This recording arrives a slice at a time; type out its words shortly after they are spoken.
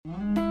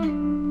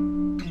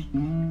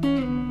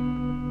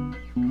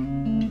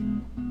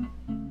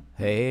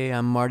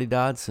I'm Marty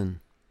Dodson.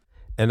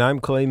 And I'm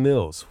Clay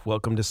Mills.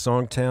 Welcome to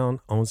Songtown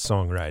on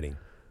Songwriting.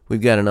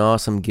 We've got an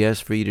awesome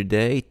guest for you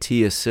today.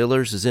 Tia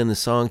Sillers is in the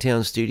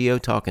Songtown studio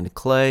talking to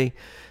Clay.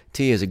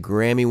 Tia is a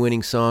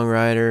Grammy-winning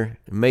songwriter,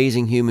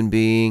 amazing human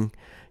being,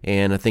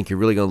 and I think you're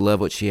really going to love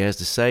what she has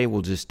to say.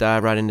 We'll just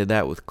dive right into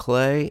that with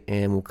Clay,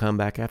 and we'll come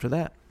back after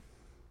that.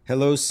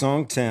 Hello,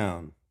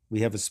 Songtown. We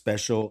have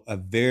a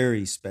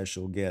very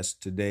special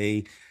guest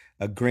today,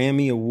 a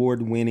Grammy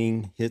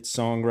Award-winning hit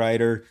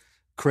songwriter.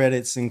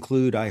 Credits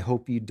include I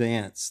Hope You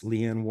Dance,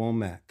 Lee Ann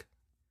Womack.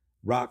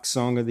 Rock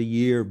Song of the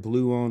Year,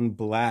 Blue on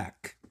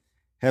Black.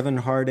 Heaven,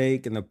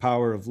 Heartache, and the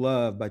Power of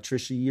Love by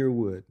Trisha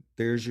Yearwood.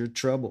 There's Your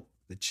Trouble,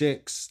 The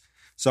Chicks.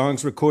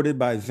 Songs recorded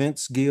by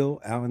Vince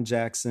Gill, Alan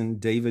Jackson,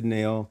 David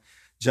Nail,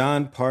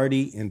 John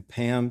Party, and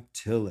Pam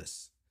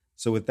Tillis.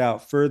 So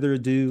without further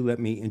ado, let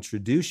me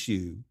introduce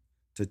you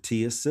to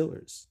Tia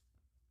Sillers.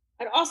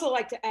 I'd also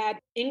like to add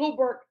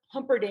Engelbert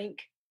Humperdinck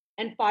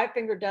and Five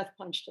Finger Death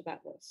Punch to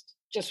that list.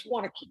 Just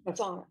want to keep us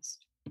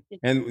honest.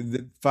 And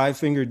the Five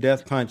Finger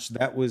Death Punch,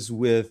 that was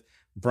with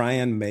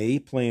Brian May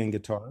playing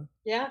guitar?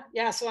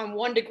 Yeah. So I'm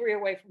 1 degree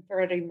away from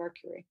Freddie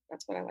Mercury.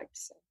 That's what I like to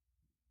say.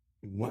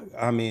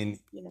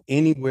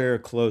 Anywhere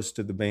close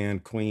to the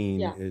band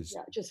Queen is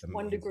just amazing.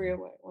 1 degree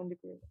away. 1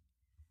 degree away.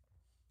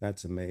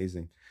 That's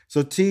amazing.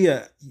 So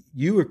Tia,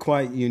 you were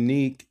quite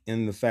unique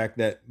in the fact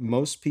that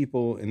most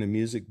people in the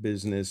music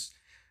business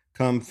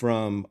come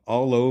from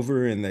all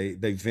over and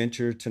they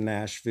venture to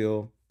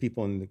Nashville,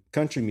 people in the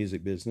country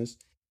music business,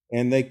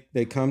 and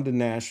they come to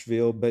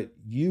Nashville, but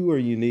you are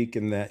unique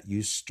in that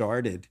you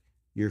started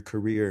your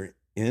career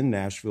in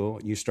Nashville.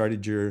 You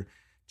started your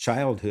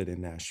childhood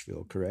in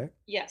Nashville, correct?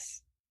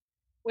 Yes.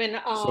 When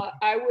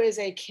I was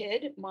a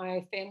kid,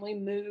 my family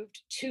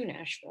moved to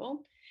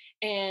Nashville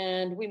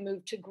and we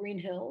moved to Green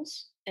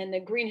Hills. And the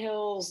Green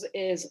Hills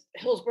is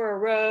Hillsborough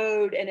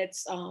Road, and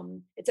it's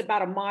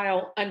about a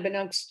mile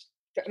unbeknownst.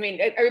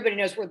 Everybody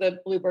knows where the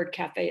Bluebird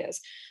Cafe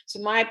is. So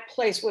my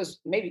place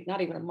was maybe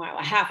not even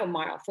a half a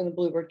mile from the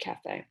Bluebird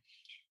Cafe.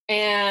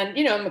 And,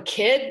 I'm a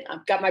kid,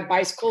 I've got my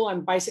bicycle,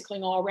 I'm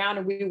bicycling all around,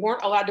 and we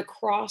weren't allowed to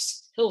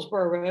cross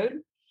Hillsborough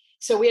Road.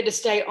 So we had to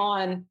stay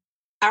on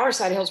our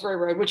side of Hillsborough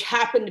Road, which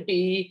happened to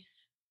be,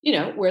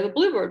 where the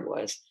Bluebird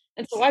was.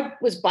 And so I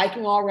was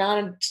biking all around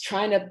and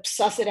trying to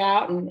suss it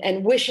out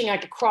and wishing I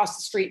could cross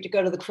the street to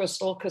go to the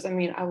Crystal, because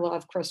I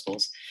love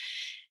crystals.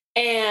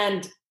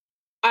 And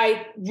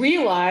I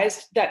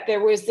realized there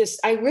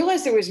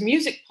was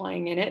music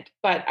playing in it,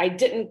 but I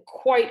didn't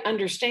quite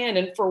understand.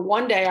 And for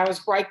one day I was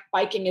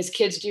biking as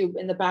kids do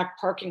in the back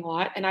parking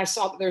lot. And I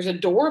saw that there's a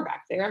door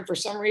back there. And for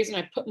some reason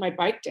I put my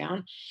bike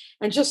down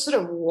and just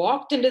sort of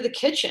walked into the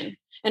kitchen.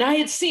 And I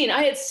had seen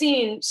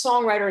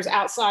songwriters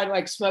outside,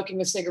 like smoking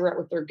a cigarette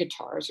with their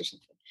guitars or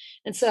something.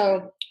 And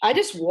so I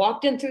just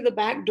walked in through the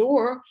back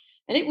door,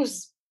 and it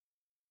was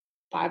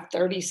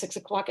 5:30, 6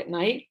 o'clock at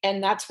night.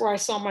 And that's where I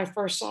saw my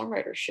first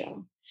songwriter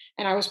show.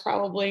 And I was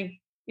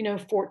probably,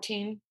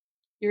 14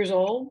 years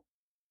old.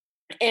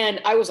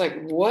 And I was like,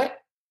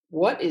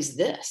 what is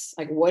this?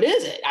 Like, what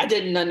is it? I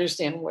didn't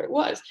understand what it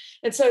was.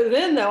 And so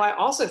then, though, I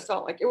also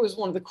felt like it was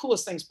one of the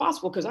coolest things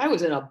possible, because I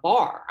was in a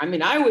bar.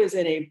 I was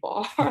in a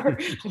bar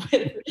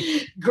with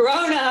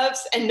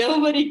grown-ups and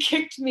nobody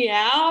kicked me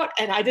out.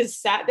 And I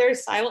just sat there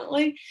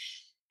silently.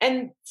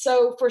 And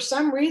so for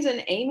some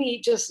reason, Amy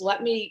just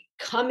let me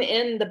come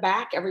in the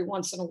back every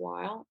once in a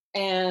while.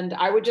 And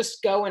I would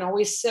just go and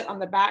always sit on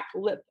the back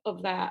lip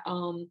of that,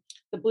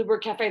 the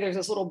Bluebird Cafe. There's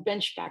this little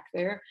bench back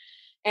there.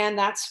 And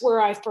that's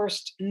where I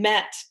first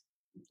met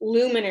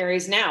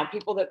luminaries now,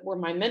 people that were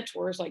my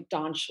mentors, like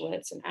Don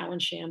Schlitz and Alan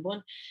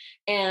Shamblin.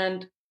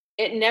 And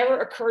it never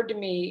occurred to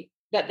me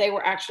that they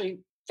were actually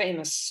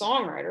famous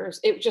songwriters.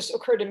 It just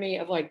occurred to me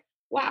of like,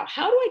 wow,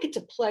 how do I get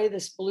to play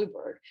this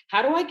Bluebird?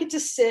 How do I get to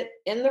sit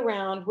in the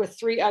round with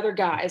 3 other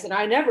guys? And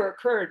it never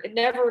occurred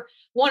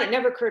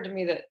to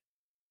me that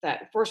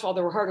first of all,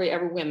 there were hardly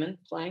ever women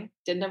playing.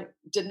 Did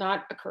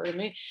not occur to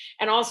me.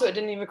 And also it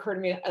didn't even occur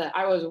to me that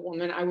I was a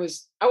woman. I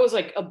was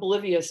like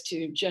oblivious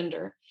to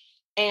gender.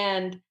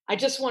 And I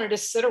just wanted to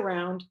sit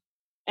around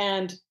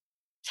and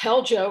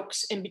tell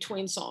jokes in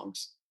between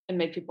songs and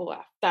make people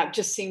laugh. That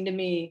just seemed to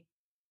me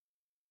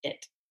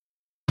it.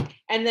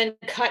 And then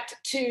cut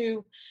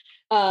to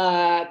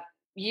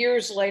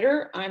years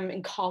later, I'm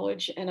in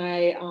college and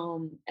I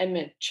am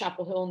at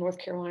Chapel Hill, North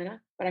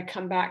Carolina, but I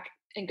come back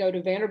and go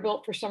to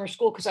Vanderbilt for summer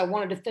school because I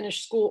wanted to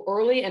finish school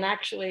early. And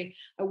actually,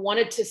 I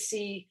wanted to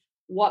see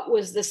what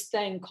was this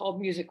thing called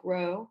Music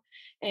Row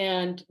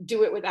and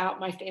do it without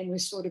my family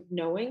sort of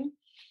knowing.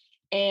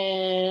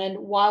 And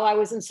while I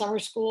was in summer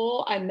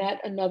school, I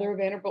met another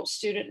Vanderbilt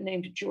student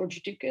named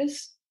George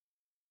Dukas.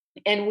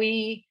 And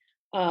we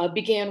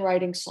began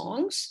writing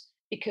songs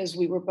because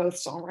we were both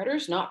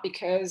songwriters, not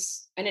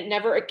because, and it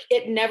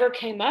never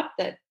came up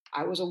that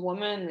I was a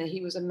woman and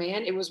he was a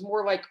man. It was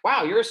more like,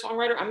 wow, you're a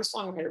songwriter, I'm a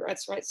songwriter,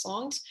 let's write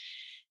songs.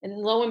 And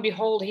lo and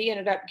behold, he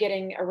ended up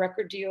getting a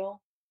record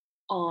deal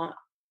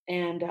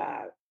and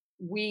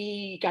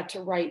we got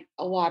to write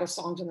a lot of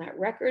songs on that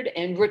record,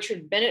 and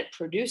Richard Bennett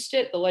produced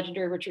it, the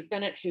legendary Richard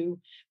Bennett, who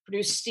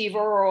produced Steve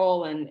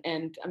Earle,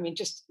 and I mean,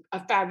 just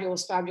a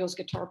fabulous, fabulous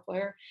guitar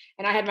player.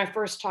 And I had my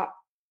first top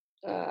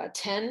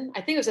 10,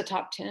 I think it was a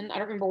top 10. I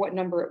don't remember what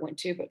number it went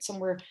to, but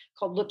somewhere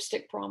called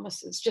Lipstick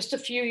Promises, just a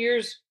few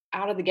years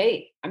out of the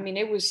gate. I mean,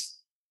 it was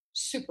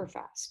super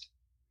fast.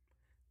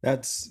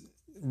 That's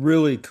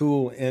really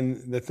cool.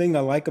 And the thing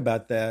I like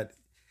about that,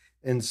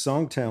 in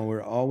Songtown,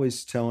 we're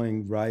always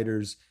telling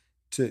writers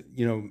to,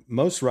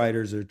 most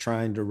writers are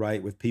trying to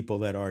write with people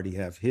that already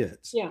have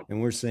hits. Yeah.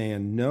 And we're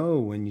saying, no,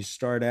 when you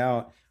start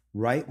out,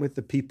 write with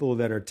the people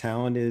that are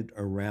talented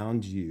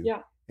around you.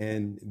 Yeah.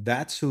 And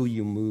that's who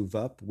you move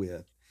up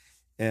with.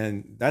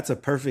 And that's a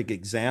perfect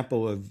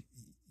example of,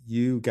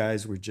 you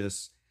guys were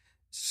just,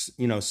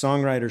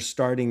 songwriters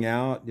starting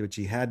out, but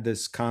you had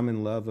this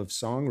common love of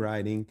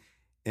songwriting,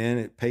 and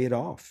it paid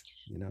off.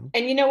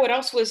 And you know what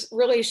else was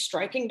really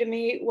striking to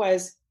me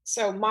was,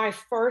 so my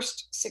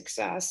first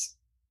success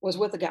was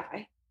with a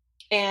guy.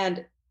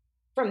 And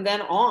from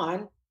then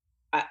on,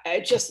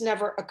 it just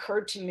never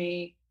occurred to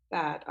me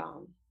that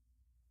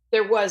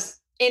there was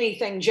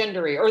anything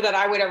gendery, or that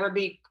I would ever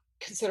be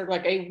considered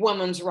like a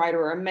woman's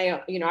writer or a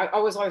male. I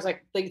was always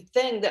like, the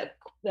thing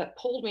that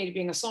pulled me to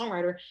being a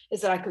songwriter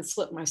is that I could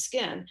slip my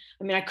skin.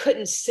 I mean, I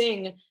couldn't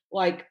sing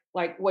like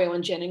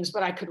Waylon Jennings,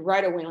 but I could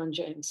write a Waylon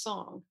Jennings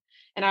song.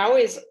 And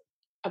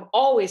I've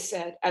always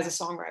said, as a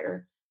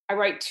songwriter, I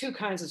write two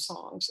kinds of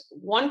songs.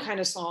 One kind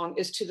of song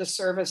is to the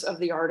service of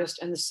the artist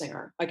and the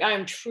singer. Like, I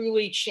am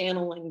truly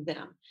channeling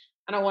them,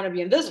 and I want to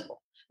be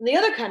invisible. And the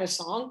other kind of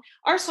song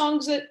are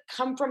songs that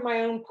come from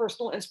my own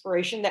personal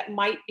inspiration that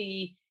might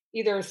be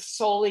either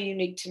solely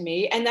unique to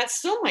me, and that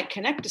still might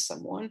connect to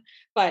someone,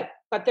 but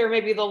they're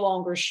maybe the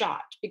longer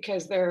shot,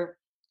 because they're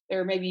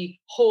maybe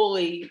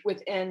wholly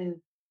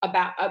within,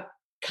 about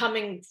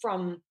coming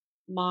from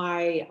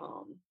my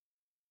own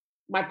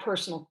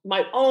personal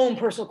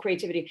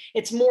creativity.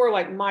 It's more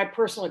like my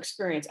personal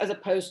experience as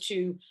opposed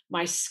to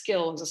my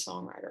skill as a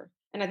songwriter.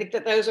 And I think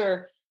that those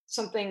are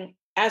something,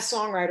 as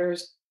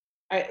songwriters,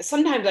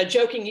 sometimes I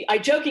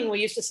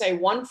jokingly used to say,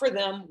 one for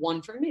them,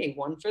 one for me,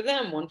 one for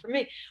them, one for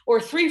me, or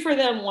three for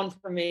them, one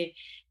for me.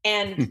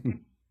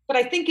 And but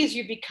I think as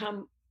you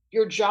become,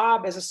 your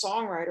job as a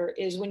songwriter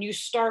is, when you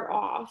start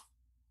off,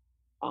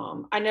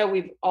 I know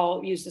we've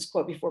all used this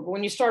quote before, but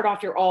when you start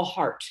off, you're all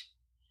heart.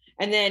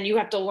 And then you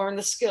have to learn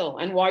the skill.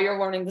 And while you're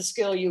learning the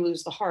skill, you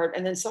lose the heart.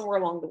 And then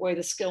somewhere along the way,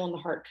 the skill and the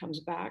heart comes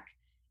back.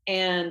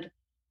 And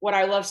what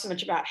I love so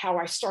much about how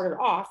I started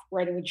off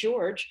writing with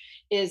George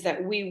is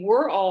that we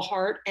were all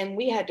heart, and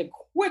we had to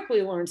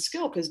quickly learn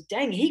skill, because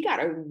dang, he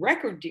got a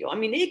record deal. I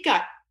mean, it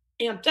got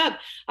amped up.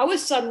 I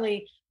was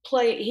suddenly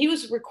he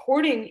was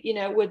recording,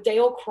 with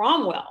Dale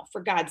Cromwell,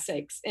 for God's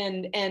sakes.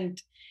 And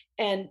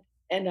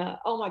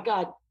oh my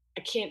God,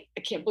 I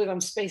can't believe I'm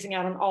spacing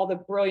out on all the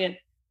brilliant,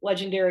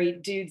 legendary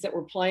dudes that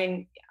were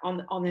playing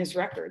on his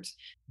records.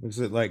 Was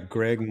it like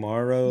Greg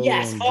Morrow?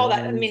 Yes, all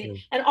that. I mean,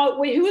 and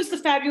wait, who's the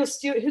fabulous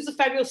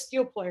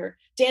steel player?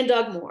 Dan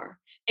Dugmore.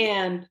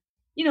 And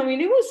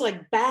it was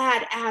like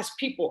badass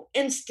people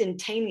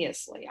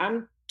instantaneously.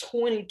 I'm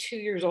 22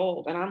 years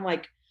old, and I'm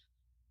like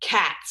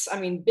Cats. I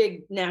mean,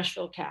 big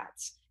Nashville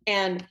Cats.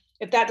 And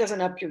if that doesn't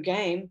up your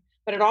game,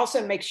 but it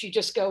also makes you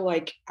just go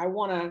like, I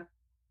want to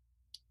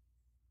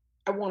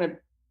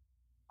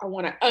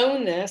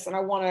own this,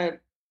 and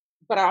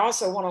but I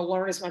also want to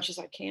learn as much as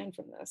I can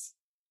from this.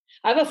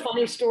 I have a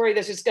funny story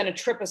that's just going to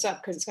trip us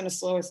up because it's going to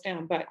slow us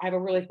down, but I have a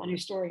really funny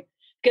story,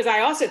 because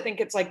I also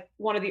think it's like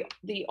one of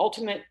the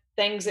ultimate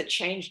things that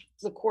changed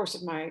the course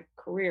of my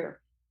career.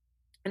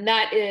 And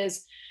that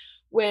is,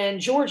 when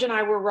George and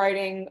I were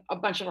writing a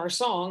bunch of our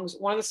songs,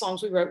 one of the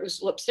songs we wrote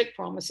was Lipstick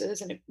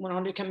Promises, and it went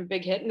on to become a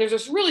big hit. And there's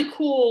this really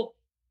cool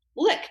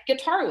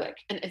guitar lick,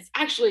 and it's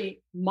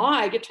actually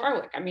my guitar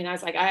lick. I mean, I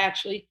was like, I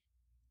actually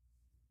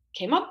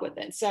came up with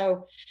it.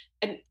 So,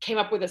 and came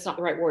up with it's not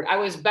the right word. I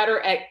was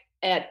better at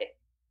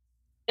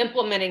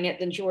implementing it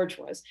than George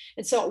was.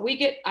 And so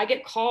I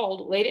get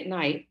called late at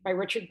night by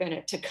Richard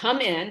Bennett to come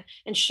in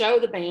and show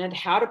the band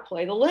how to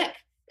play the lick,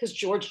 because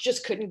George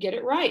just couldn't get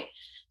it right.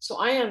 So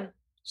I am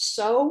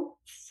so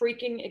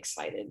freaking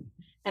excited.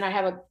 And I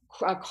have a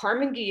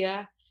Karmann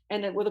Ghia,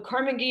 and with a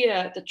Karmann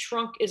Ghia, the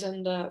trunk is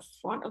in the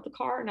front of the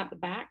car, not the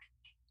back.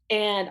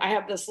 And I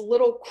have this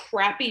little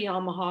crappy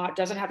Yamaha. It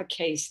doesn't have a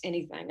case,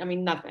 anything. I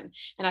mean, nothing.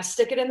 And I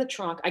stick it in the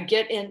trunk. I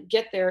get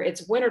there.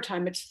 It's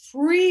wintertime. It's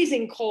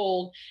freezing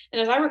cold.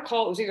 And as I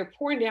recall, it was either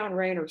pouring down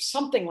rain or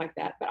something like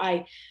that. But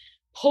I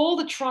pull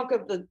the trunk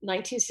of the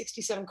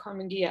 1967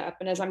 Karmann Ghia up.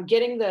 And as I'm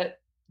getting the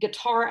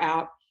guitar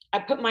out, I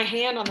put my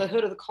hand on the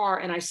hood of the car,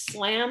 and I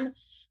slam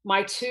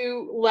my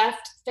two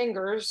left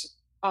fingers,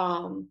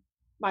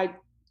 my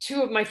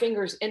two of my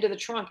fingers into the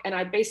trunk, and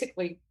I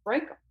basically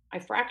break them. I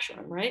fracture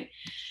them, right?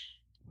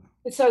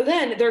 And so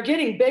then they're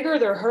getting bigger.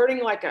 They're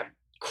hurting like a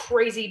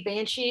crazy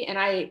banshee. And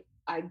I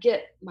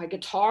get my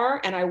guitar,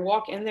 and I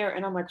walk in there,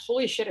 and I'm like,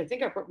 holy shit, I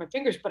think I broke my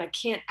fingers, but I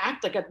can't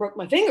act like I broke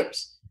my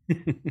fingers.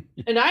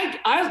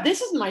 And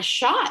this is my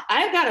shot.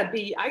 I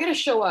gotta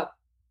show up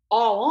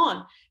all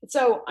on. And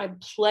so I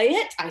play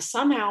it. I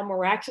somehow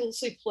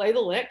miraculously play the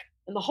lick.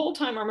 And the whole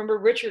time I remember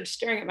Richard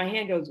staring at my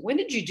hand goes, when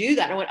did you do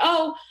that? I went,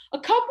 oh, a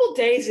couple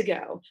days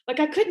ago. Like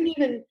I couldn't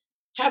even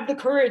have the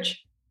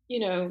courage,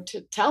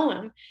 to tell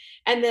him.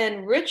 And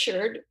then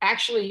Richard,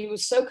 actually, he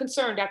was so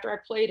concerned after I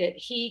played it,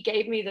 he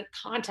gave me the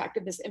contact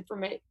of this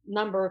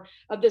number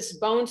of this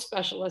bone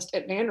specialist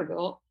at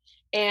Vanderbilt.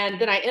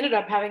 And then I ended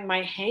up having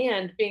my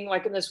hand being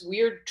like in this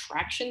weird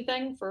traction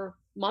thing for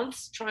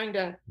months, trying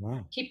to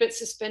keep it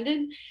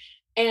suspended.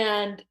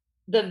 And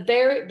the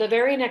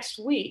very next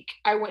week,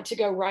 I went to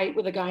go write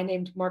with a guy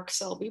named Mark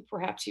Selby.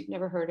 Perhaps you've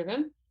never heard of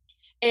him.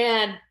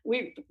 And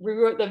we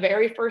wrote the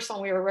very first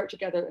song we ever wrote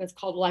together. It's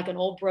called Like an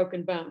Old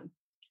Broken Bone,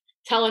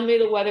 telling me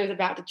the weather's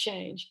about to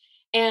change.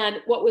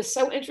 And what was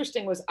so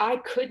interesting was I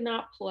could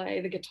not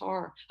play the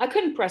guitar. I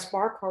couldn't press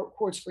bar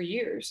chords for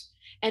years.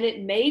 And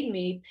it made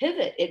me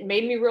pivot. It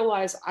made me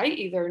realize I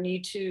either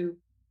need to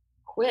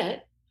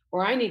quit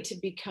or I need to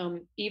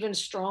become even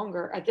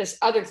stronger at this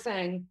other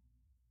thing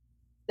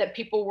that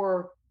people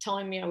were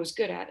telling me I was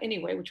good at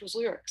anyway, which was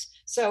lyrics.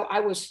 So I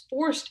was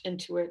forced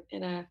into it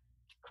in a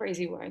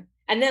crazy way.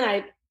 And then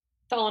I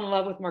fell in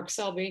love with Mark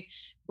Selby,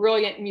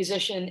 brilliant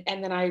musician.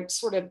 And then I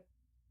sort of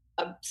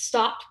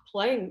stopped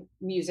playing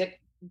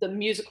the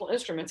musical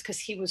instruments, because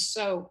he was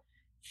so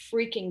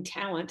freaking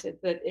talented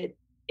that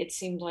it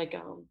seemed like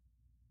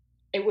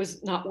it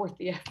was not worth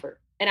the effort.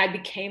 And I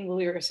became the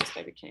lyricist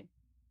I became.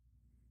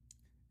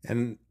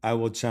 And I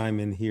will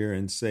chime in here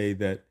and say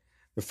that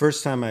the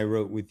first time I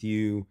wrote with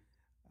you,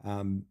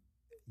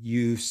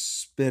 you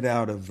spit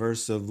out a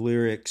verse of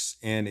lyrics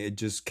and it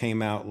just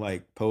came out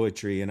like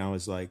poetry. And I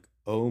was like,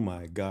 oh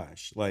my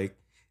gosh. Like,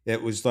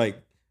 it was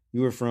like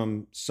you were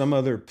from some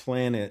other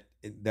planet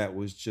that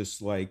was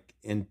just like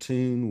in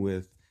tune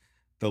with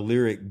the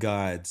lyric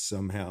gods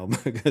somehow,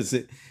 because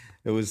it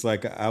was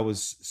like I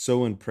was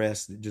so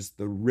impressed at just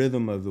the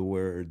rhythm of the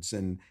words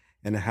and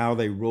how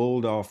they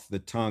rolled off the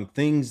tongue,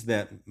 things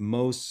that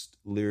most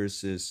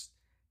lyricists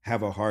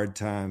have a hard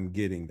time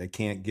getting. They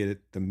can't get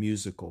the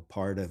musical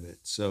part of it.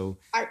 So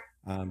I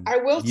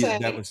will say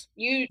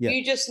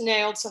you just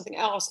nailed something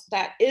else.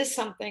 That is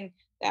something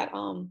that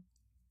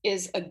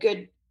is a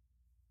good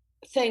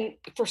thing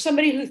for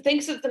somebody who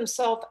thinks of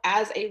themselves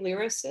as a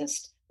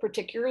lyricist,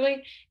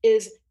 particularly,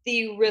 is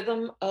the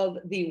rhythm of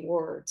the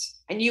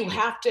words. And you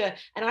have to,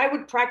 and I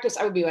would practice,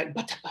 I would be like,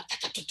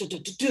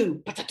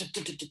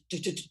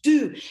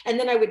 and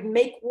then I would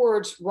make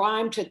words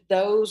rhyme to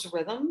those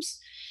rhythms.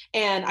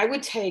 And I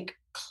would take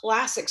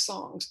classic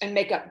songs and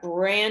make up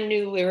brand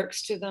new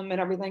lyrics to them and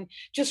everything,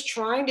 just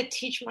trying to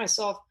teach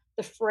myself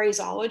the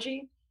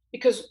phraseology,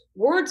 because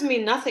words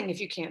mean nothing if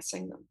you can't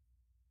sing them.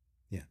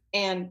 Yeah.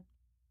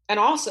 And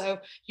also,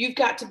 you've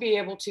got to be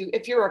able to,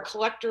 if you're a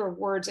collector of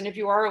words, and if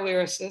you are a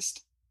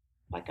lyricist,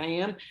 like I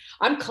am,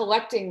 I'm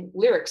collecting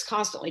lyrics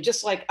constantly,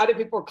 just like other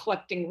people are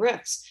collecting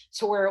riffs.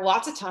 So where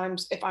lots of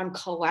times, if I'm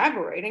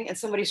collaborating and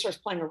somebody starts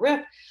playing a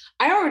riff,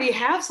 I already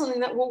have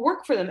something that will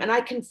work for them. And I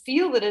can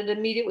feel that it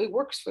immediately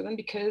works for them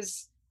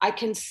because I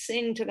can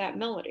sing to that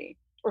melody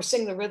or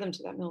sing the rhythm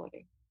to that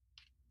melody.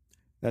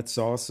 That's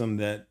awesome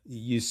that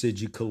you said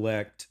you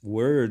collect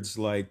words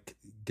like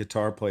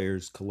guitar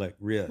players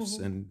collect riffs.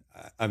 Mm-hmm. And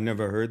I've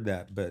never heard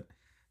that, but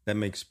that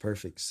makes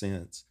perfect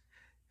sense.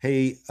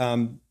 Hey,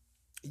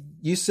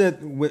 you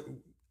said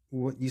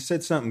you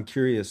said something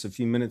curious a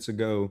few minutes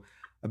ago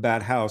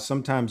about how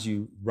sometimes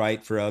you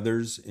write for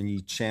others and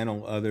you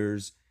channel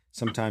others.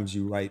 Sometimes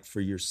you write for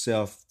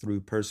yourself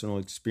through personal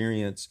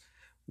experience.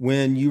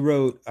 When you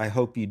wrote I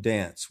Hope You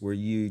Dance, were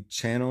you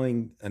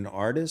channeling an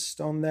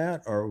artist on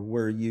that, or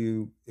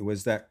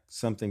was that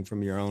something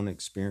from your own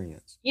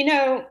experience?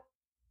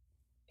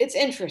 It's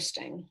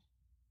interesting,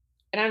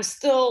 and I'm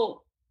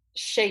still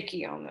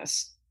shaky on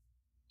this.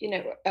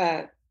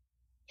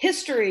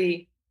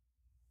 History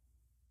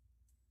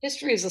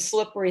is a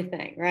slippery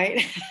thing,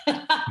 right?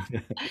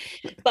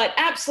 But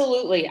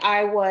absolutely,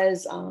 I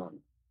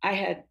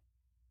had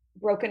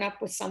broken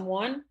up with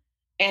someone,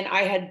 and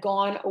I had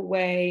gone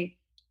away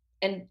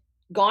and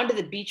gone to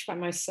the beach by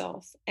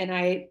myself. And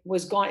I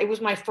was gone. It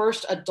was my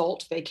first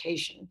adult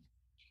vacation.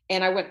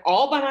 And I went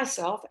all by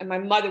myself. And my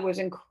mother was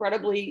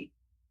incredibly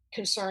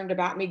concerned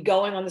about me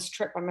going on this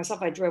trip by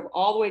myself. I drove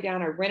all the way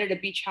down. I rented a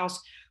beach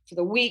house for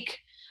the week.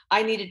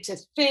 I needed to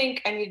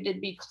think. I needed to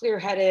be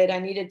clear-headed. I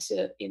needed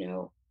to,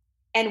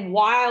 and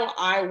while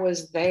I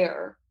was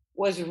there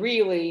was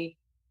really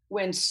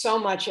when so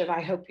much of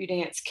I Hope You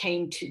Dance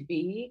came to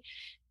be.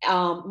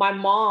 My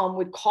mom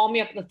would call me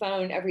up on the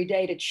phone every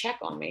day to check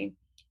on me.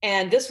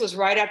 And this was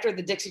right after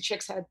the Dixie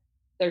Chicks had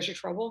There's Your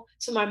Trouble.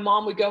 So my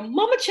mom would go,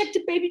 Mama checked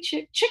a baby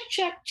chick,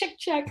 check.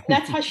 And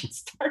that's how she'd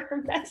start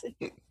her message.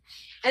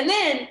 And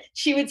then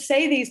she would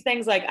say these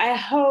things like, I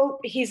hope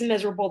he's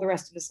miserable the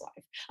rest of his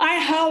life. I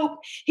hope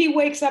he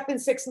wakes up in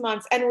 6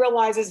 months and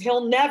realizes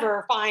he'll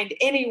never find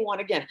anyone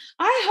again.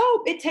 I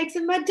hope it takes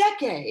him a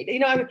decade.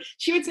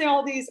 She would say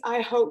all these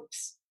I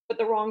hopes, but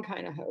the wrong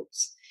kind of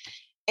hopes.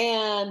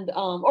 And,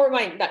 or it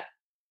might not,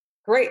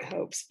 great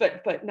hopes,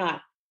 but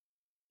not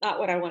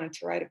what I wanted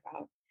to write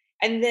about.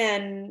 And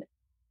then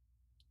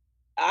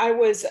I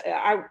was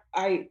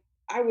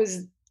I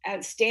was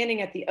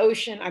standing at the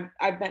ocean.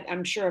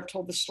 I'm sure I've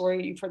told the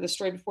story. You've heard the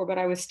story before, but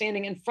I was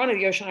standing in front of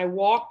the ocean. I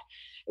walked.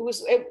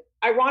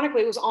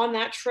 Ironically, it was on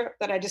that trip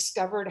that I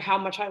discovered how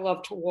much I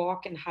love to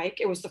walk and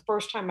hike. It was the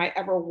first time I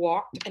ever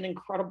walked an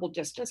incredible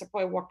distance. I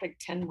probably walked like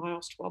 10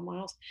 miles, 12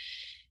 miles.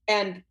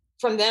 And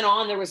from then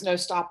on, there was no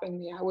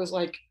stopping me. I was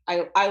like,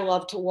 I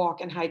love to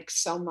walk and hike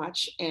so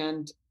much.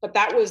 But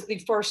that was the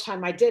first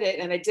time I did it.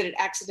 And I did it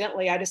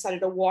accidentally. I decided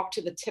to walk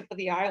to the tip of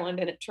the island,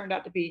 and it turned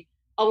out to be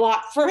a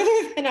lot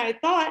further than I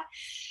thought.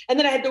 And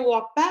then I had to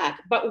walk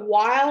back. But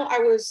while I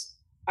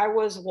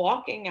was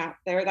walking out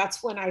there,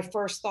 that's when I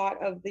first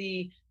thought of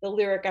the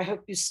lyric, I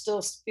hope you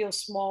still feel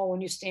small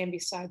when you stand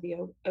beside the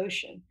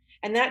ocean.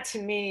 And that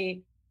to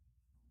me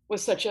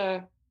was such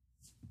a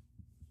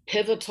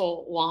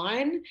pivotal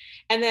line.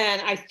 And then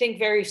I think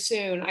very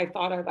soon I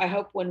thought of, I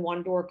hope when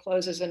one door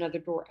closes, another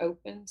door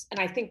opens. And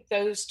I think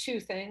those two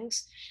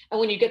things, and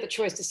when you get the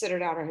choice to sit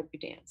it out, I hope you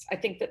dance. I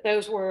think that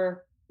those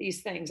were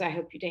these things. I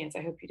hope you dance.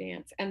 I hope you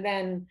dance. And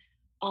then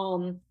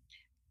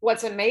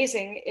what's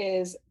amazing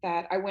is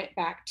that I went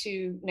back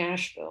to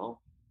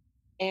Nashville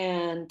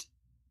and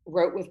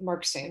wrote with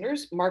Mark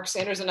Sanders. Mark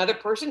Sanders, another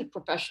person,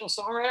 professional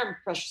songwriter. I'm a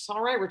professional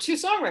songwriter. We're two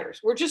songwriters.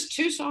 We're just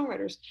two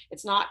songwriters.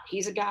 It's not,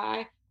 he's a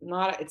guy.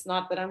 It's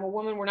not that I'm a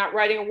woman. We're not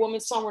writing a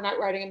woman's song. We're not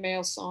writing a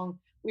male song.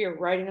 We are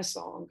writing a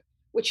song,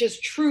 which is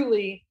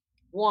truly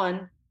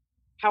one,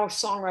 how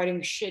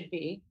songwriting should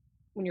be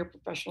when you're a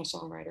professional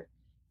songwriter.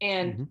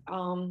 And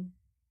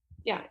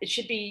yeah, it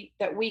should be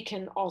that we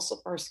can all slip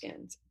our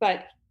skins.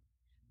 But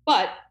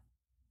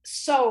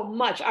so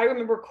much. I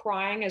remember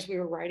crying as we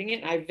were writing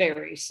it, and I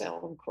very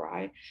seldom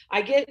cry.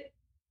 I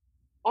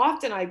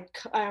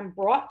am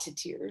brought to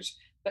tears,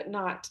 but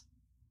not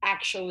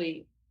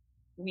actually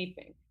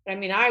weeping. But I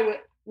mean,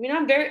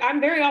 I'm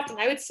very often,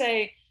 I would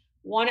say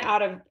 1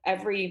 out of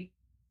every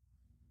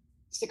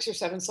 6 or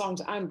 7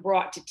 songs, I'm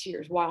brought to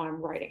tears while I'm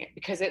writing it,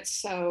 because it's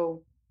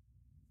so,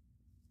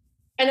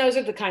 and those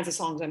are the kinds of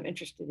songs I'm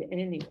interested in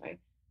anyway.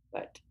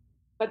 But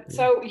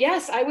so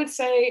yes, I would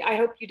say I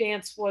Hope You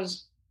Dance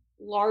was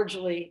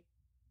largely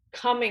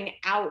coming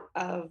out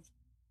of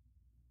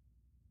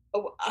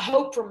a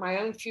hope for my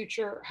own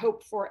future,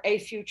 hope for a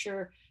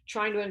future,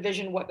 trying to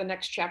envision what the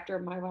next chapter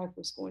of my life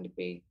was going to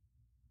be.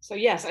 So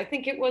yes, I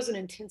think it was an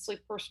intensely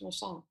personal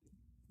song.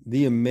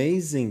 The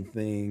amazing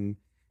thing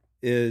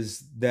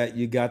is that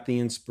you got the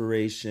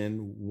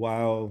inspiration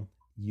while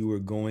you were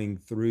going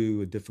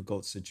through a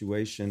difficult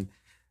situation.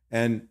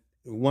 And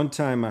one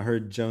time I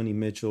heard Joni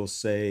Mitchell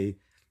say,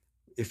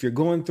 if you're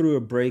going through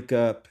a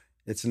breakup,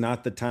 it's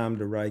not the time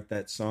to write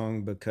that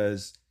song,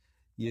 because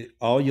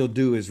all you'll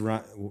do is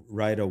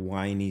write a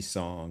whiny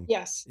song.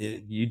 Yes.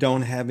 You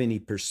don't have any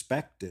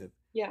perspective.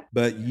 Yeah.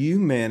 But you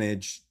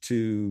managed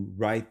to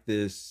write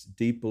this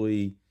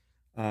deeply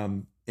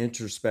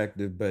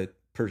introspective, but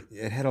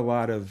it had a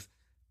lot of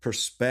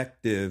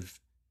perspective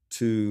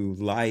to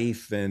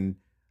life. And,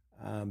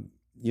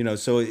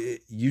 so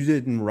you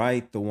didn't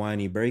write the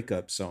whiny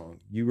breakup song.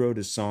 You wrote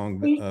a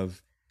song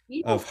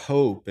of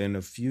hope and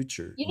of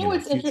future. You know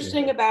what's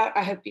interesting about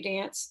I Hope You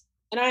Dance?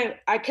 And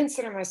I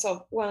consider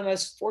myself one of the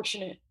most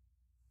fortunate.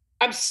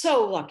 I'm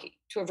so lucky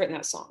to have written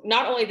that song.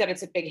 Not only that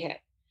it's a big hit,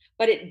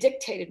 but it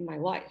dictated my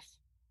life.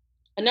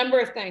 A number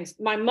of things.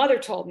 My mother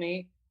told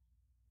me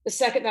the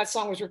second that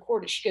song was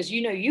recorded, she goes,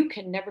 you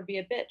can never be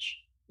a bitch.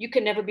 You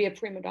can never be a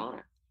prima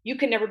donna. You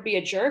can never be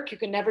a jerk. You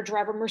can never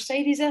drive a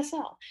Mercedes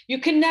SL. You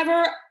can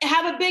never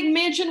have a big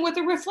mansion with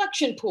a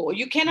reflection pool.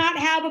 You cannot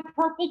have a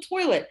purple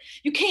toilet.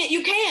 You can't.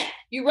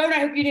 You wrote I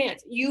Hope You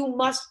Dance. You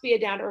must be a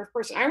down-to-earth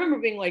person. I remember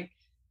being like,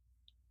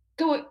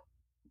 going,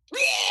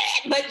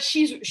 but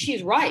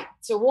she's right.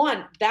 So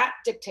one, that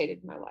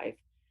dictated my life.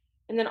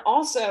 And then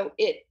also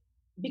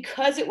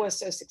because it was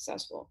so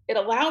successful, it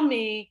allowed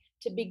me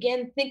to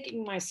begin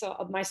thinking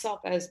of myself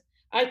as,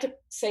 I have to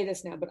say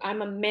this now, but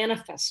I'm a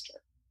manifester.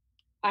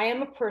 I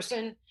am a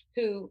person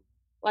who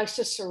likes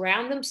to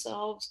surround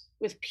themselves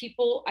with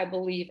people I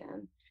believe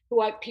in,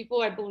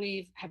 people I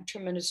believe have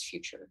tremendous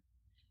future.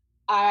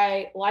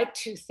 I like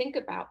to think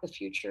about the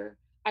future.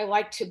 I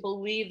like to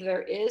believe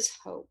there is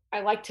hope.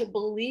 I like to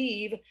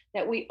believe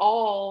that we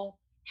all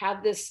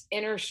have this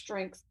inner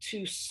strength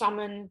to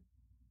summon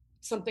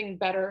something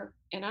better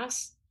in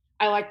us.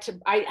 I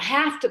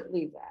have to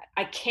believe that.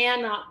 I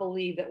cannot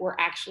believe that we're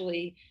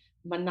actually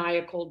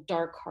maniacal,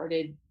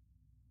 dark-hearted,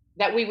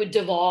 that we would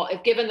devolve,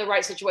 if given the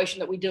right situation,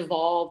 that we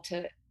devolve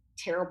to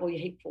terribly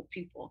hateful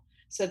people.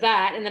 So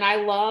that, and then I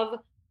love,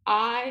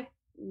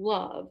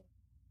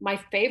 my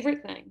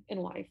favorite thing in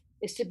life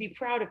is to be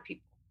proud of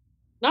people.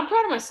 Not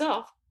proud of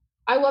myself.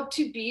 I love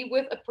to be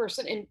with a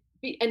person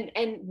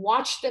and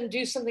watch them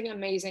do something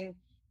amazing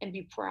and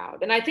be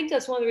proud. And I think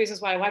that's one of the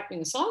reasons why I like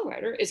being a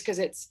songwriter, is because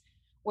it's,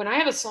 when I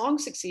have a song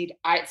succeed,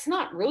 it's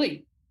not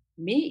really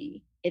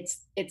me.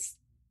 It's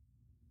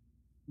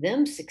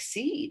them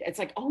succeed. It's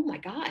like, oh my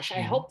gosh,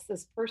 I hope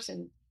this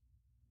person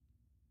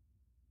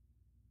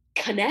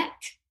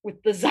connect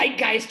with the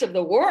zeitgeist of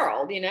the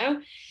world, you know?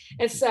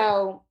 And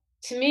so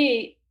to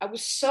me, I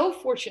was so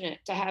fortunate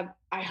to have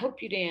I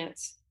Hope You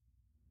Dance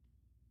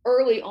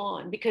early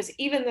on, because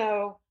even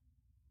though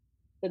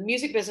the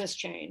music business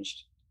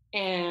changed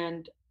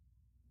and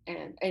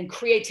and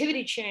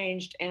creativity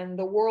changed and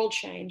the world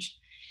changed,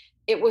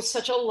 it was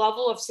such a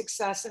level of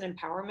success and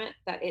empowerment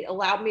that it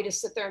allowed me to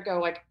sit there and go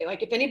like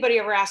if anybody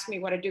ever asked me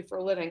what I do for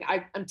a living,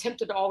 I'm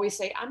tempted to always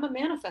say I'm a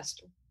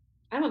manifester.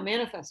 I'm a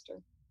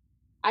manifester.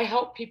 I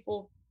help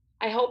people.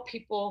 I help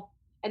people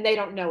and they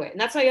don't know it. And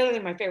that's the other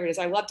thing my favorite is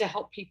I love to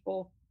help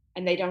people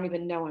and they don't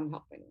even know I'm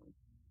helping them.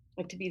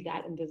 Like to be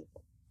that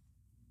invisible.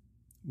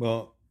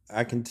 Well,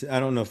 I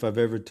don't know if I've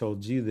ever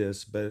told you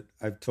this, but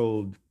I've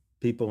told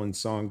people in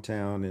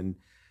Songtown, and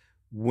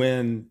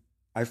when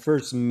I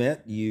first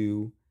met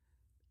you,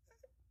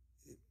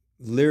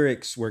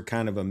 lyrics were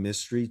kind of a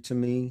mystery to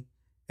me.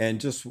 And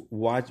just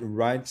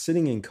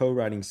sitting in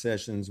co-writing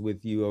sessions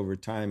with you over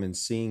time and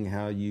seeing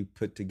how you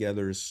put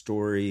together a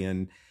story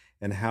and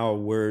how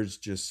words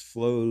just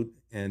flowed,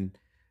 and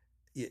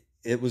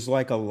it was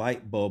like a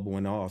light bulb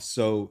went off.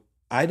 So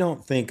I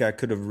don't think I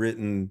could have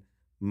written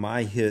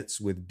my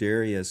hits with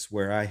Darius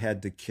where I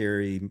had to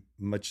carry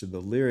much of the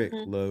lyric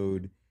Mm-hmm.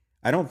 load.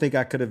 I don't think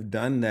I could have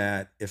done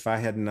that if I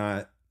had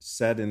not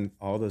sat in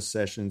all those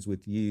sessions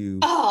with you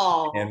and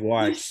Oh, you're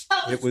watched.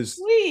 so It was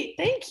sweet.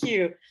 Thank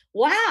you.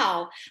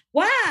 Wow.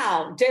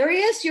 Wow.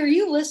 Darius, are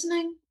you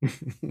listening?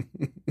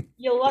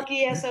 You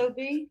lucky SOB.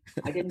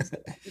 I didn't say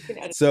that. You can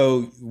edit.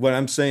 so what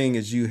I'm saying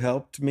is you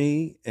helped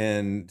me,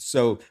 and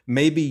so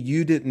maybe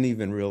you didn't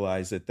even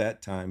realize at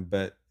that time,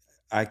 but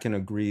I can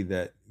agree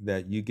that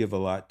you give a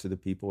lot to the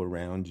people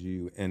around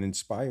you and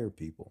inspire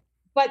people.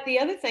 But the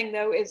other thing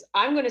though is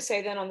I'm going to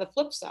say then on the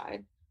flip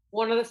side,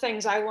 one of the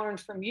things I learned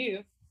from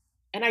you,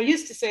 and I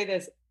used to say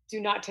this, do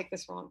not take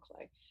this wrong,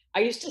 Clay. I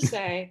used to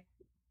say,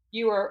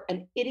 you are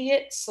an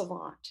idiot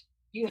savant.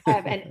 You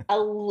have a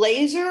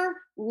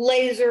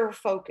laser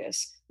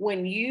focus.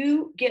 When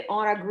you get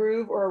on a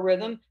groove or a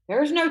rhythm,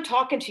 there's no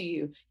talking to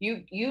you.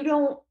 You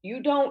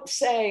don't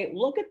say,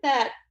 look at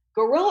that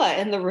gorilla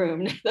in the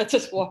room that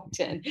just walked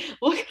in.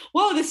 Look,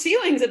 whoa, the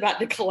ceiling's about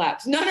to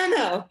collapse.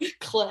 No.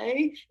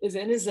 Clay is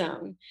in his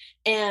zone.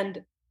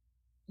 And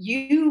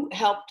you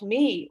helped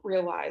me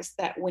realize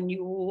that when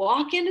you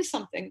lock into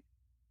something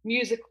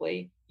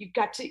musically, you've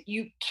got to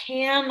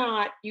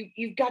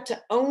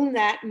own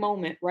that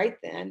moment right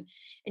then.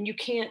 And you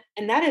can't,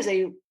 and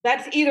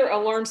that's either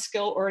a learned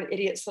skill or an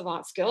idiot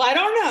savant skill. I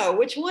don't know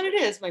which one it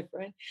is, my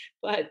friend,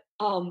 but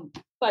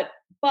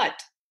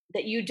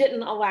that you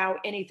didn't allow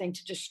anything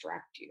to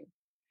distract you.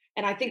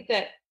 And I think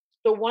that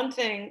the one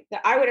thing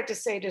that I would have to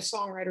say to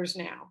songwriters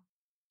now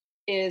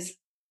is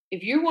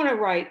if you want to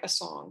write a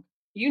song,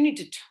 you need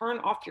to turn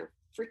off your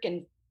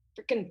freaking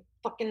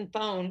fucking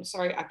phone.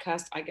 Sorry, I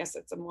cussed. I guess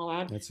I'm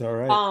allowed. That's all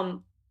right.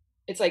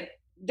 It's like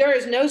there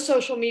is no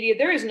social media.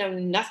 There is no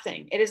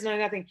nothing. It is no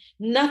nothing.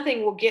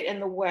 Nothing will get in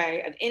the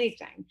way of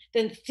anything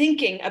than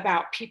thinking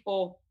about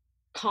people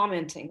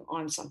commenting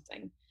on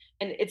something.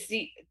 And it's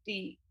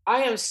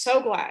I am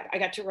so glad I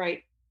got to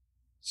write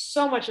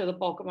so much of the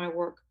bulk of my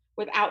work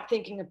without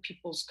thinking of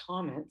people's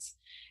comments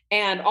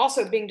and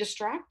also being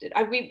distracted.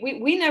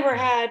 We never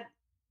had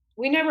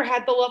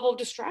the level of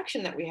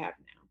distraction that we have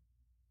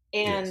now.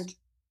 And Yes.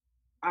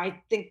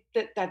 I think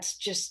that that's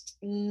just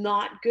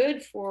not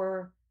good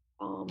for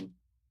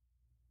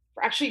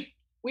actually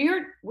we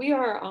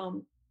are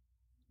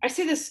I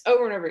say this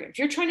over and over again. If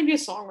you're trying to be a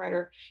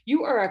songwriter,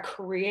 you are a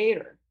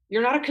creator.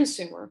 You're not a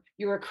consumer,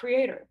 you're a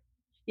creator.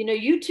 You know,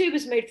 YouTube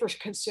is made for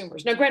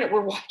consumers. Now, granted,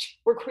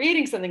 we're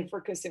creating something for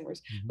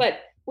consumers, but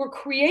we're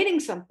creating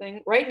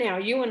something right now,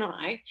 you and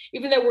I,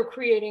 even though we're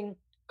creating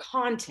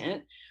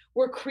content,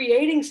 we're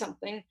creating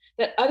something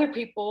that other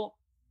people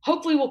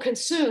hopefully will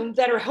consume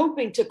that are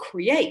hoping to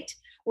create.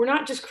 We're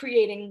not just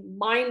creating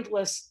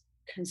mindless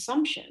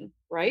consumption,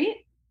 right?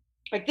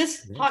 Like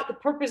the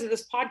purpose of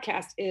this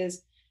podcast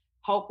is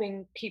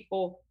helping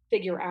people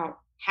figure out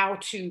how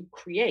to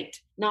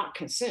create, not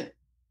consume.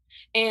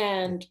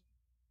 And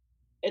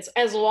it's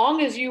as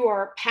long as you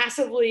are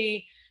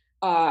passively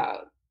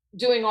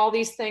doing all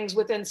these things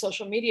within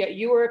social media,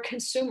 you are a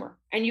consumer.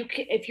 And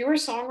if you're a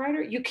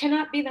songwriter, you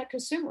cannot be that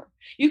consumer.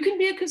 You can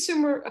be a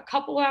consumer a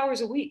couple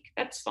hours a week.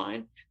 That's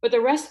fine. But the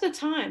rest of the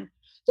time,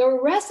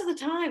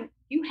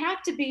 you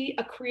have to be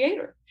a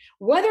creator,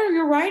 whether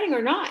you're writing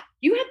or not.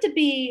 You have to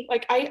be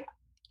like I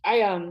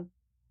am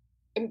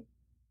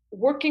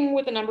working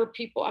with a number of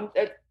people.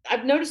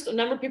 I've noticed a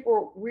number of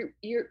people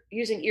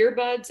using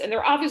earbuds, and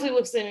they're obviously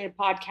listening to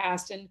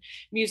podcasts and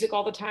music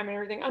all the time and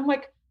everything. I'm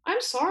like,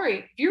 I'm sorry.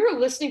 If you're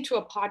listening to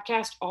a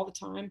podcast all the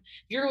time,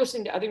 if you're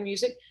listening to other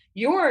music,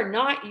 you're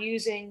not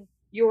using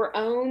your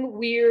own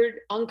weird,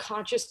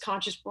 unconscious,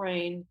 conscious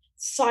brain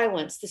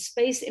silence, the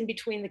space in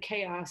between the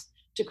chaos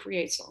to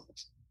create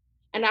songs.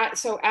 And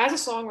so as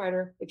a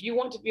songwriter, if you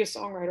want to be a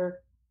songwriter,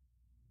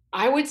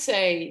 I would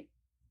say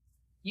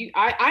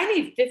I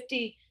need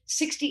 50,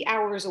 60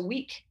 hours a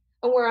week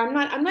and where I'm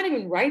not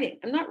even writing.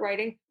 I'm not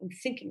writing. I'm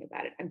thinking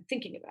about it. I'm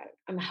thinking about it.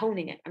 I'm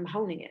honing it. I'm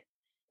honing it.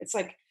 It's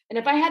like, and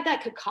if I had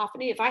that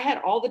cacophony, if I had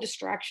all the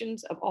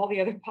distractions of all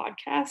the other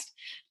podcasts,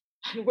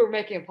 we're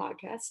making a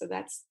podcast, so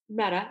that's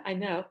meta, I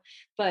know.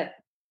 But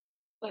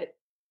but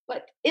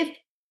but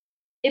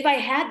if I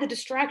had the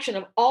distraction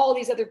of all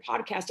these other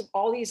podcasts, of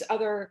all these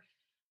other,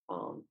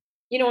 um,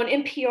 on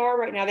NPR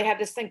right now, they have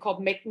this thing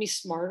called Make Me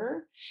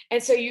Smarter.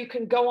 And so you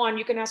can go on,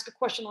 you can ask a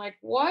question like,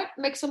 what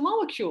makes a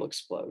molecule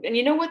explode? And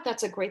you know what?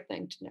 That's a great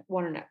thing to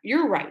want to know.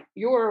 You're right.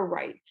 You're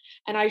right.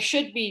 And I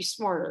should be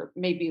smarter,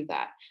 maybe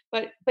that.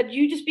 But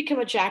you just become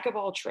a jack of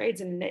all trades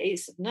and an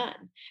ace of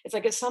none. It's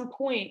like at some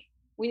point,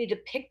 we need to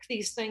pick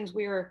these things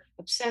we're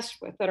obsessed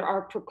with that are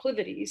our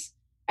proclivities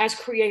as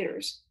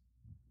creators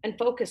and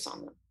focus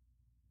on them.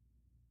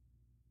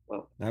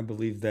 Well, I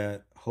believe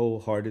that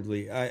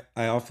wholeheartedly. I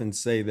often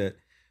say that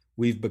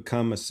we've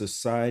become a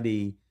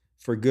society,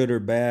 for good or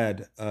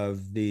bad,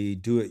 of the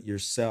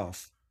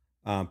do-it-yourself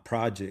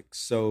projects.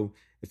 So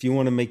if you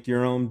want to make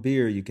your own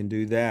beer, you can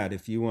do that.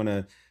 If you want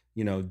to,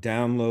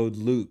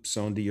 download loops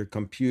onto your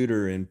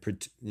computer and,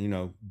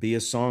 be a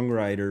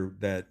songwriter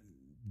that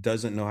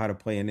doesn't know how to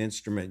play an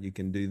instrument, you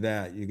can do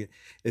that.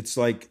 It's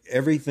like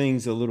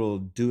everything's a little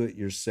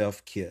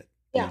do-it-yourself kit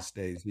these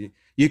days.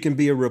 You can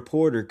be a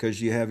reporter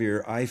because you have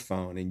your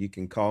iPhone and you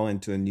can call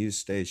into a news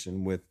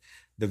station with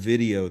the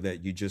video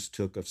that you just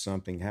took of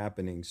something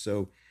happening.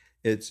 So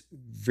it's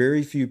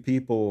very few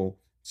people,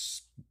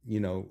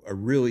 are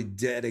really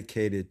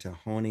dedicated to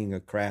honing a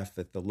craft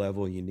at the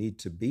level you need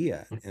to be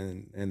at.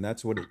 And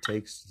that's what it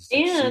takes to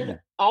succeed. And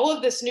all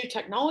of this new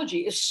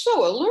technology is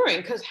so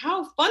alluring, because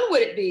how fun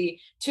would it be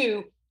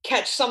to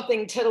catch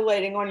something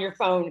titillating on your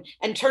phone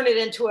and turn it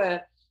into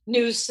a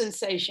news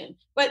sensation?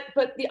 But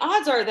the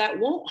odds are that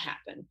won't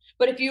happen.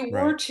 But if you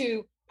were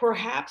to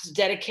perhaps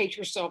dedicate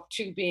yourself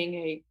to being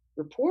a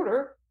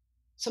reporter,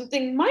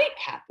 something might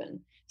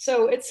happen.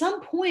 So at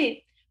some point,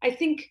 I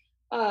think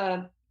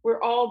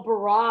we're all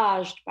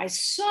barraged by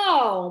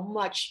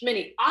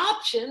many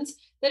options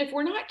that if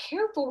we're not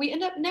careful, we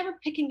end up never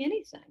picking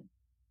anything.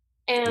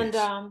 And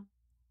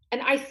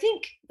and I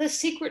think the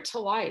secret to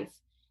life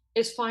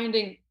is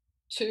finding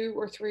 2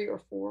 or 3 or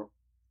 4,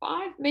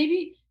 5,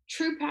 maybe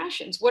true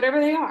passions, whatever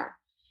they are.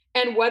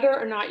 And whether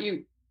or not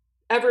you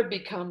ever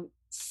become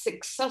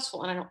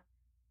successful, and I don't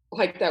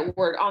like that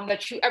word,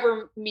 that you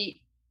ever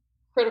meet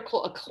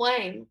critical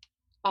acclaim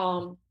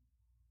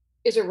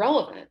is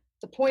irrelevant.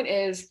 The point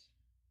is,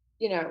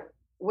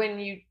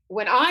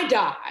 when I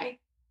die,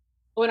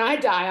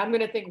 I'm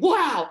going to think,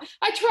 wow,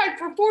 I tried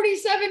for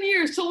 47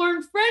 years to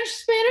learn French,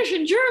 Spanish,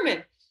 and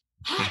German.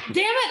 Damn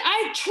it,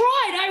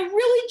 I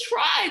really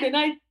tried, and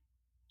I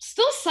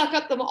still suck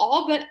at them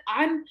all, but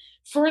I'm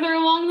further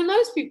along than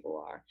most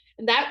people are.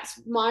 And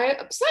that's my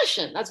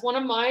obsession. That's one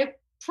of my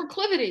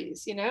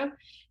proclivities,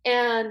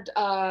 And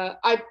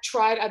I've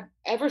tried,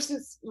 ever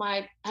since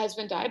my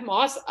husband died,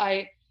 Moss,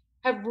 I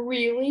have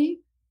really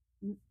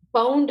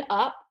boned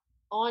up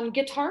on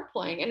guitar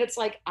playing. And it's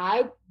like,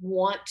 I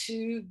want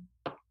to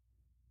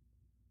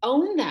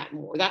own that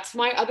more. That's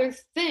my other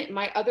thing,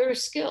 my other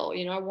skill.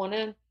 I want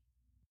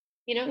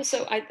to,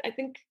 so I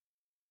think,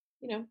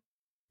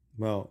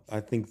 Well, I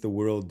think the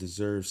world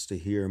deserves to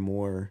hear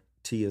more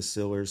Tia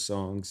Siller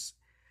songs.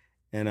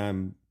 And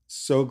I'm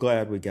so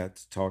glad we got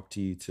to talk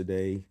to you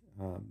today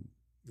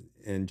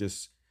and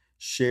just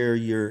share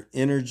your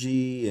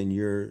energy and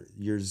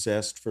your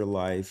zest for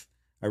life.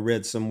 I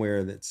read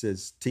somewhere that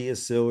says Tia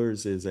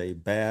Sillers is a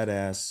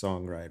badass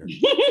songwriter.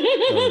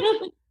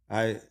 So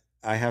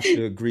I have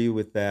to agree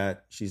with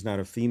that. She's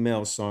not a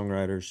female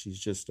songwriter. She's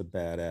just a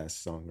badass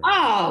songwriter.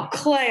 Oh,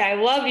 Clay, I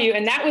love you.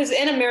 And that was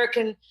in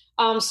American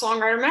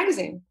Songwriter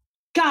Magazine.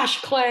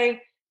 Gosh,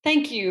 Clay,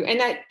 thank you. And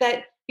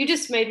that you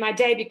just made my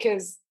day,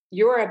 because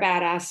you're a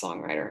badass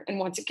songwriter. And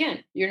once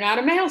again, you're not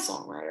a male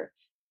songwriter.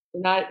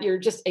 You're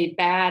just a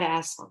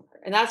badass songwriter.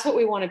 And that's what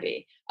we want to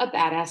be, a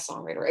badass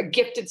songwriter, a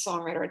gifted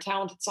songwriter, a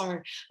talented songwriter.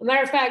 As a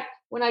matter of fact,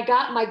 when I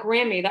got my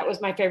Grammy, that was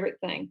my favorite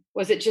thing,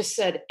 was it just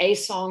said a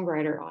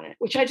songwriter on it,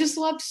 which I just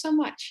loved so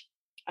much.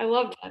 I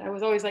loved that. I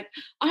was always like,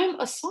 I'm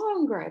a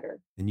songwriter.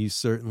 And you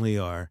certainly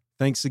are.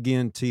 Thanks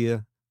again,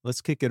 Tia.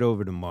 Let's kick it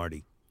over to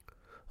Marty.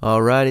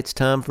 All right, it's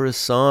time for a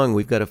song.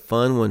 We've got a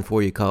fun one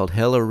for you called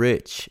Hella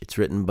Rich. It's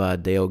written by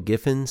Dale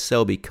Giffen,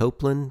 Selby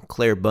Copeland,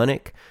 Claire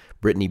Bunnick,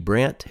 Brittany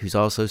Brandt, who's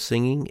also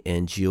singing,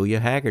 and Julia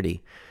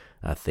Haggerty.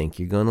 I think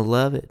you're going to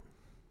love it.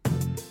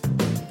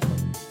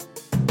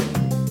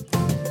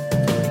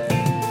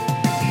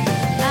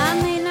 I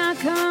may not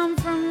come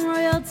from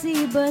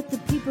royalty, but the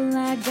people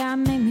I got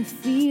make me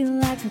feel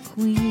like a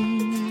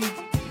queen.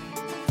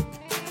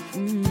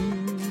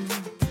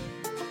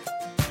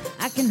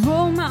 I can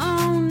hold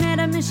my own at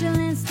a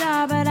Michelin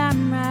star, but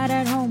I'm right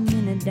at home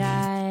in a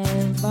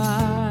dive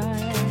bar.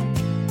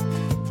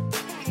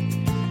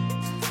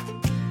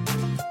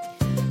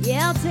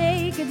 Yeah, I'll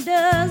take a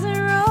dozen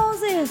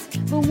roses,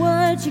 but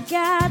what you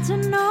got to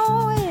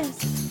know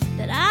is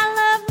that I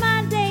love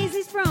my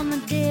daisies from a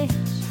dish.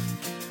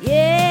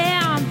 Yeah,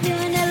 I'm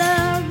feeling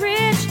hella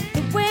rich,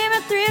 the way my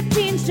thrift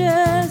jeans just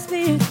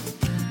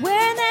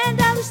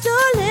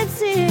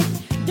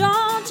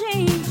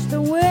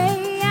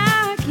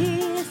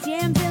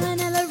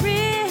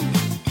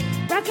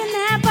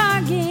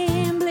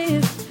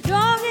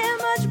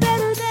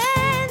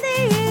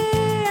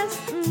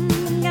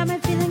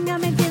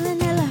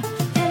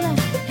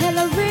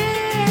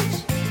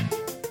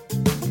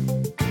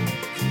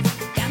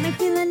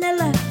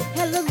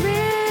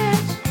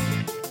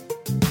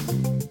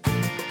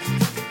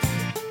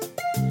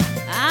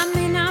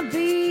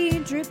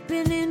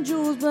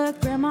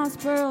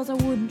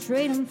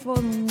trade them for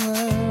the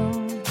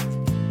world.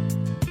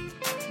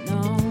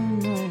 No,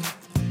 no.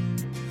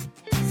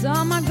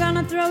 Some are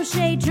gonna throw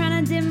shade,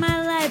 trying to dim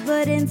my light,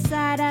 but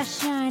inside I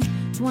shine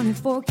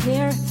 24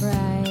 karat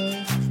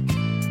bright.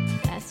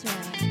 That's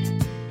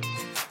right.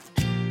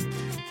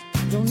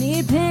 Don't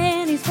need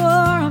pennies for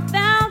a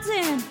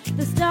fountain.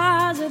 The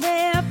stars are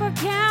there for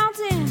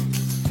counting.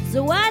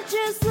 So I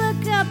just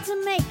look up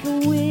to make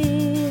a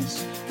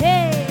wish.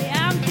 Hey,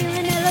 I'm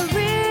feeling hella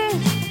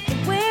rich. The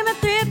way my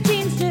thrift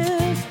jeans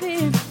just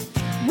fit.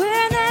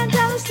 Wearing that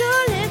dollar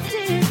store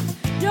lipstick.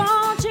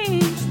 Don't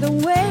change the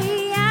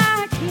way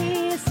I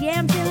kiss. Yeah,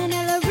 I'm feeling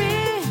hella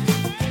rich.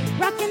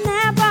 Rocking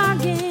that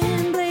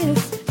bargain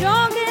bliss.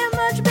 Don't get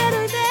much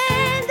better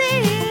than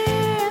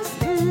this.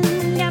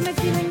 Got me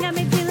feeling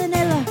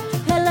hella,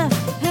 hella,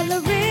 hella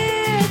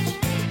rich.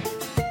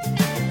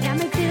 Got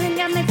me feeling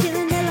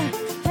hella,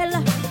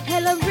 hella,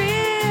 hella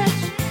rich.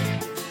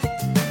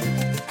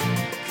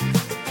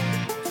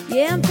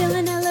 Yeah, I'm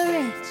feeling hella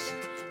rich.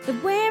 The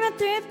way my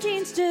thrift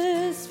jeans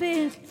just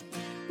fit.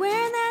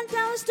 Wearing that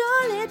dollar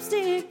store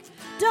lipstick.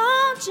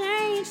 Don't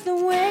change the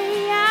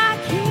way I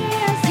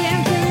kiss. Yeah,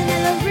 I'm feeling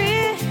hella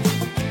rich.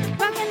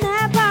 Rocking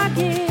that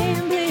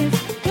bargain bliss.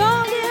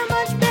 Don't get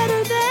much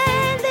better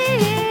than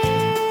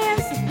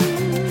this.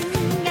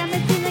 Got me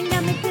feeling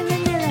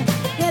hella,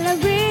 hella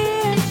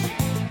rich.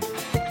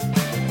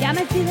 Got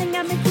me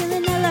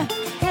feeling hella,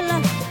 hella,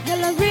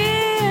 hella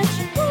rich.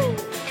 Woo.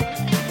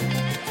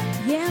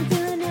 Yeah, I'm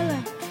feeling hella,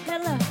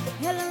 hella,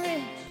 hella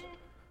rich.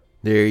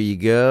 There you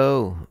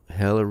go.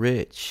 Hella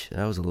Rich.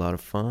 That was a lot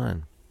of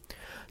fun.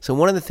 So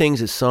one of the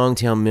things that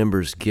Songtown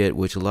members get,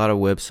 which a lot of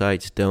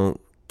websites don't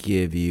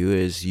give you,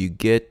 is you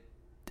get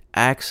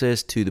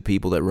access to the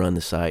people that run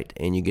the site,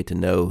 and you get to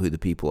know who the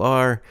people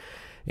are,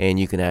 and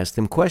you can ask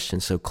them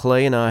questions. So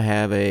Clay and I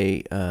have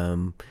a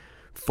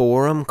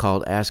forum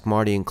called Ask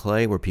Marty and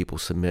Clay, where people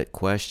submit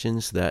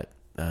questions that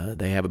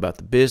they have about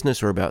the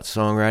business or about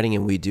songwriting,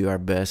 and we do our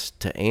best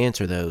to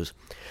answer those.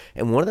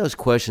 And one of those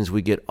questions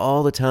we get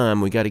all the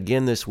time, we got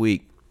again this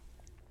week.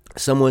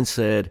 Someone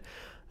said,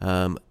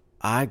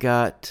 I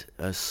got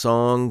a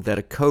song that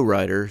a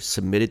co-writer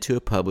submitted to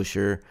a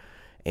publisher,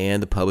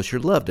 and the publisher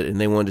loved it, and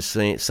they wanted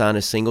to sign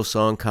a single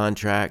song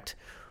contract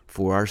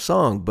for our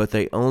song, but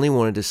they only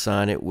wanted to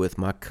sign it with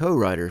my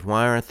co-writers.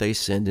 Why aren't they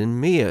sending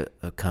me a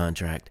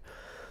contract?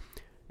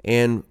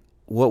 And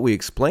what we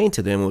explained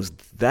to them was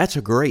that's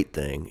a great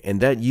thing,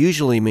 and that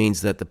usually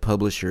means that the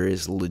publisher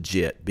is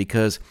legit,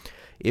 because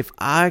if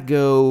I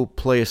go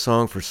play a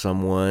song for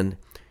someone,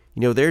 you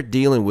know, they're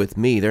dealing with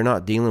me. They're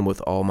not dealing with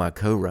all my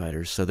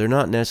co-writers, so they're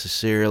not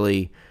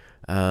necessarily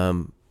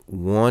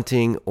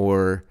wanting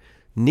or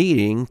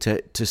needing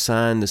to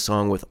sign the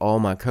song with all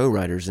my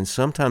co-writers, and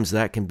sometimes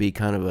that can be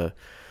kind of a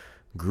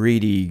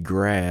greedy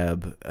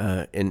grab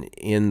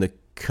in the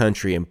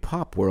country and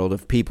pop world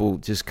of people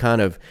just kind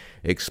of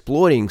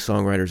exploiting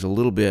songwriters a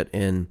little bit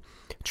and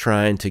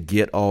trying to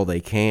get all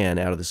they can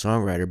out of the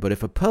songwriter. But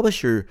if a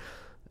publisher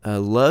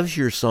loves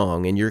your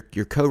song, and your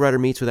co-writer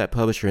meets with that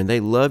publisher and they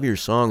love your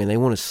song and they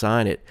want to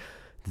sign it,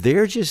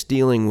 they're just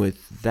dealing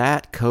with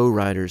that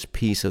co-writer's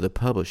piece of the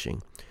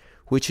publishing,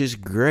 which is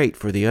great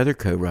for the other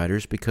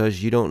co-writers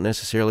because you don't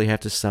necessarily have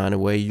to sign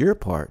away your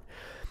part.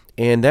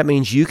 And that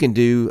means you can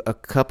do a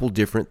couple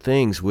different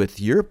things with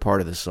your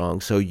part of the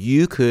song. So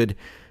you could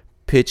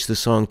pitch the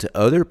song to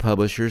other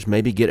publishers,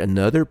 maybe get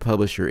another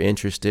publisher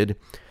interested.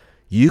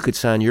 You could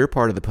sign your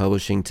part of the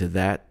publishing to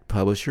that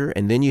publisher,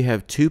 and then you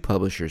have two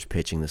publishers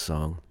pitching the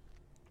song.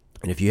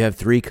 And if you have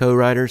three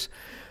co-writers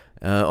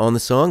on the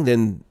song,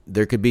 then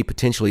there could be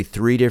potentially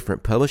three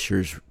different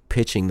publishers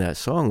pitching that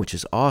song, which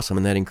is awesome,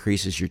 and that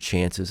increases your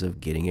chances of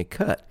getting it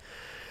cut.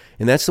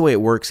 And that's the way it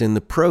works in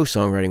the pro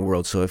songwriting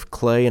world. So if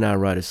Clay and I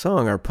write a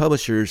song, our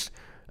publishers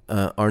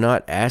are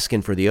not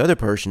asking for the other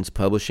person's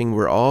publishing.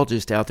 We're all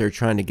just out there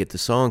trying to get the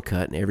song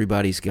cut, and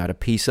everybody's got a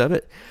piece of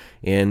it.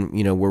 And,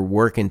 you know, we're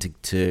working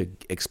to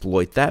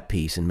exploit that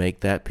piece and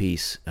make that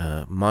piece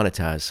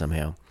monetized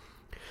somehow.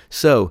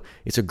 So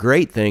it's a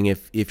great thing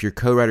if your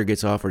co-writer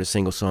gets offered a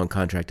single song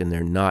contract and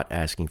they're not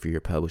asking for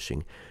your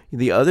publishing.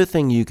 The other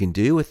thing you can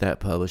do with that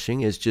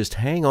publishing is just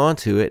hang on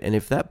to it, and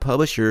if that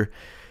publisher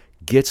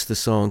gets the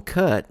song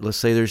cut, let's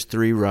say there's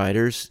three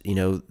writers, you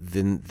know,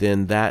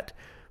 then that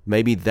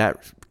maybe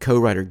that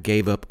co-writer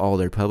gave up all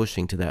their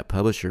publishing to that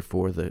publisher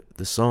for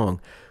the song.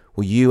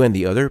 Well, you and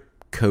the other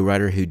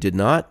co-writer who did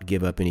not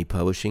give up any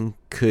publishing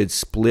could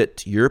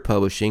split your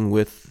publishing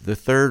with the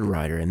third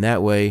writer, and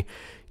that way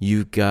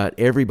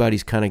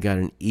everybody's kind of got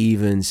an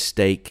even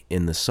stake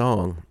in the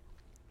song.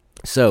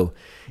 So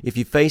if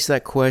you face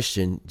that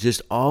question,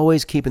 just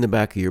always keep in the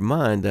back of your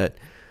mind that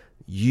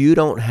you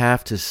don't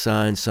have to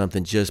sign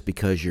something just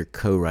because your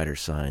co-writer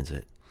signs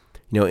it.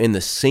 You know, in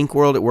the sync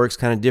world, it works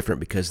kind of different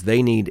because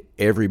they need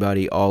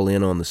everybody all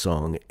in on the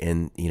song,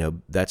 and, you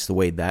know, that's the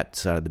way that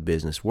side of the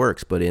business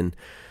works. But in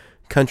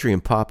country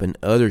and pop and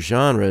other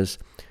genres,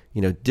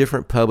 you know,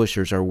 different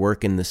publishers are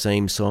working the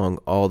same song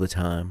all the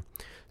time.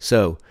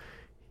 So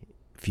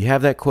if you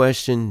have that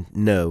question,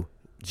 no,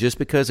 just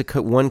because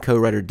one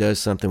co-writer does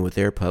something with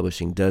their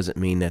publishing doesn't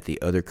mean that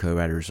the other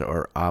co-writers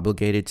are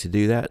obligated to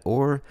do that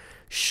or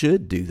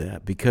should do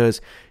that.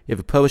 Because if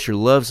a publisher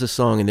loves the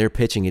song and they're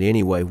pitching it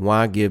anyway,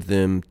 why give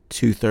them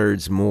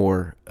 2/3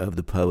 more of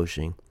the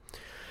publishing?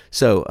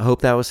 So I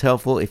hope that was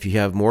helpful. If you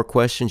have more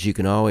questions, you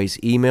can always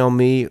email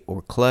me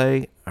or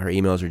Clay. Our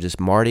emails are just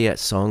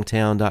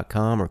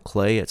marty@songtown.com or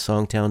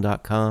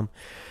clay@songtown.com.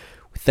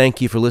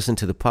 Thank you for listening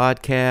to the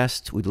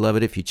podcast. We'd love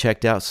it if you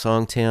checked out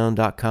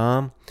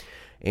songtown.com.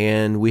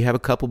 And we have a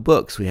couple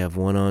books. We have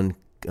one on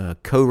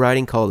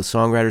co-writing called The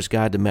Songwriter's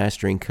Guide to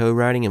Mastering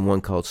Co-Writing, and one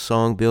called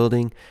Song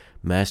Building,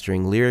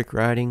 Mastering Lyric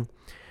Writing.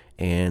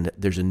 And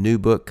there's a new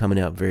book coming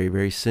out very,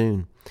 very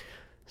soon.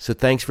 So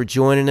thanks for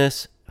joining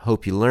us.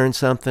 Hope you learned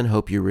something.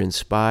 Hope you were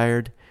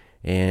inspired.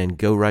 And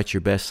go write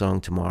your best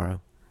song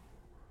tomorrow.